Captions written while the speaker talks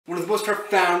One of the most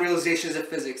profound realizations of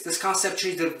physics. This concept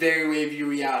changed the very way we view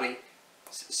reality.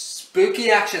 Spooky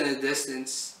action at a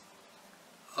distance.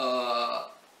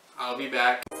 I'll be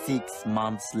back. 6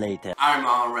 months later. I'm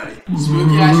already.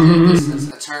 Spooky action at a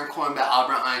distance, a term coined by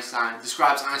Albert Einstein,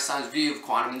 describes Einstein's view of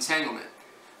quantum entanglement.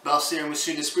 Bell's theorem was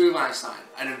soon to disprove Einstein,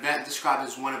 an event described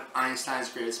as one of Einstein's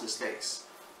greatest mistakes.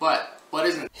 But what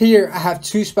isn't? Here I have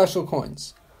two special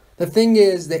coins. The thing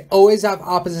is, they always have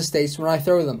opposite states when I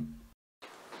throw them.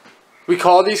 We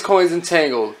call these coins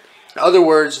entangled. In other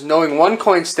words, knowing one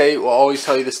coin state will always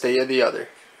tell you the state of the other.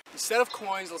 Instead of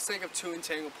coins, let's think of two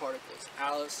entangled particles,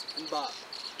 Alice and Bob.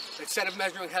 Instead of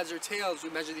measuring heads or tails, we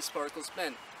measure these particles'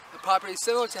 spin. A property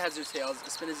similar to heads or tails, the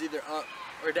spin is either up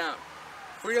or down.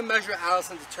 If we were to measure Alice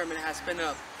and determine it has spin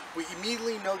up, we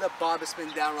immediately know that Bob is spin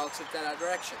down relative to that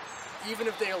direction, even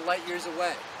if they are light years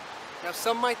away. Now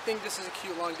some might think this is a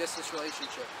cute long-distance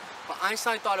relationship, but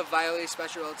Einstein thought of violating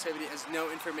special relativity as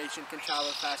no information can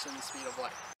travel faster than the speed of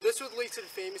light. This would lead to the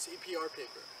famous EPR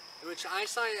paper, in which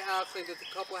Einstein and Al claimed that the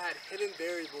couple had hidden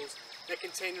variables that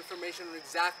contained information on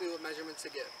exactly what measurements to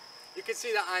give. You can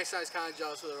see that Einstein is kind of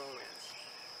jealous of their romance.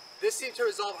 This seemed to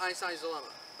resolve Einstein's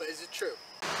dilemma, but is it true?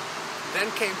 Then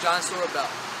came John Stewart Bell,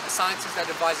 a scientist that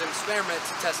devised an experiment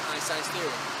to test Einstein's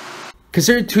theorem.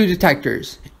 Consider two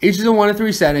detectors. Each of the 1 of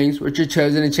 3 settings, which are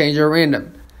chosen and changed at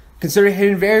random. Consider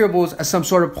hidden variables as some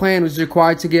sort of plan which is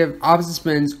required to give opposite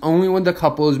spins only when the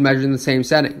couple is measured in the same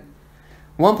setting.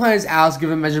 One plan is Alice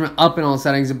given measurement up in all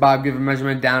settings and Bob given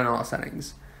measurement down in all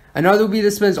settings. Another would be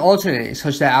the spins alternating,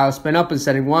 such that Alice spin up in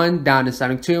setting 1, down in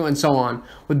setting 2, and so on,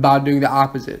 with Bob doing the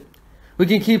opposite. We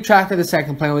can keep track of the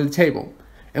second plan with a table.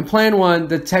 In plan 1,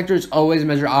 the detectors always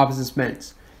measure opposite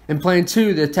spins. In plan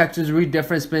 2, the detectors read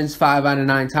different spins 5 out of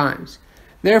 9 times.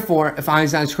 Therefore, if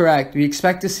Einstein is correct, we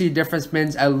expect to see different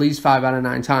spins at least 5 out of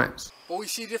 9 times. But we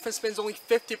see different spins only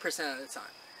 50% of the time.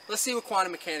 Let's see what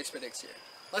quantum mechanics predicts here.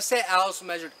 Let's say Alice was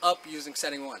measured up using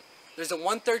setting 1. There's a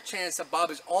 1/3 chance that Bob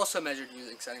is also measured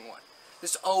using setting 1.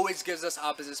 This always gives us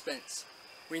opposite spins.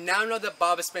 We now know that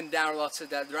Bob is spin down relative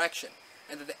to that direction,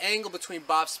 and that the angle between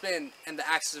Bob's spin and the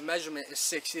axis of measurement is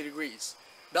 60 degrees.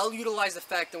 Bell utilized the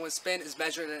fact that when spin is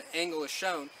measured and an angle is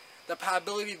shown, the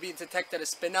probability of being detected as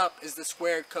spin up is the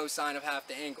squared cosine of half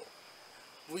the angle.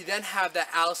 We then have that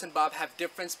Alice and Bob have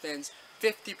different spins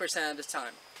 50% of the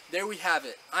time. There we have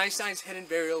it. Einstein's hidden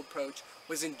variable approach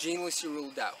was ingeniously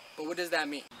ruled out. But what does that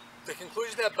mean? The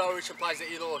conclusion that Bell reached applies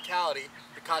to either locality,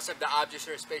 the concept that objects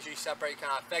that are spatially separate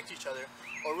cannot affect each other,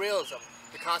 or realism,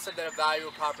 the concept that a value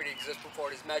or property exists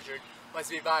before it is measured, must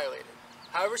be violated.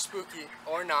 However spooky,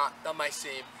 or not, that might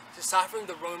seem, deciphering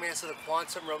the romance of the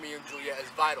quantum Romeo and Juliet is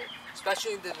vital,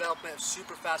 especially in the development of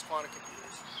super-fast quantum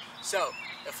computers. So,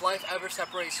 if life ever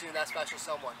separates you and that special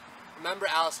someone, remember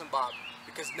Alice and Bob,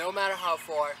 because no matter how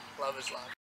far, love is love.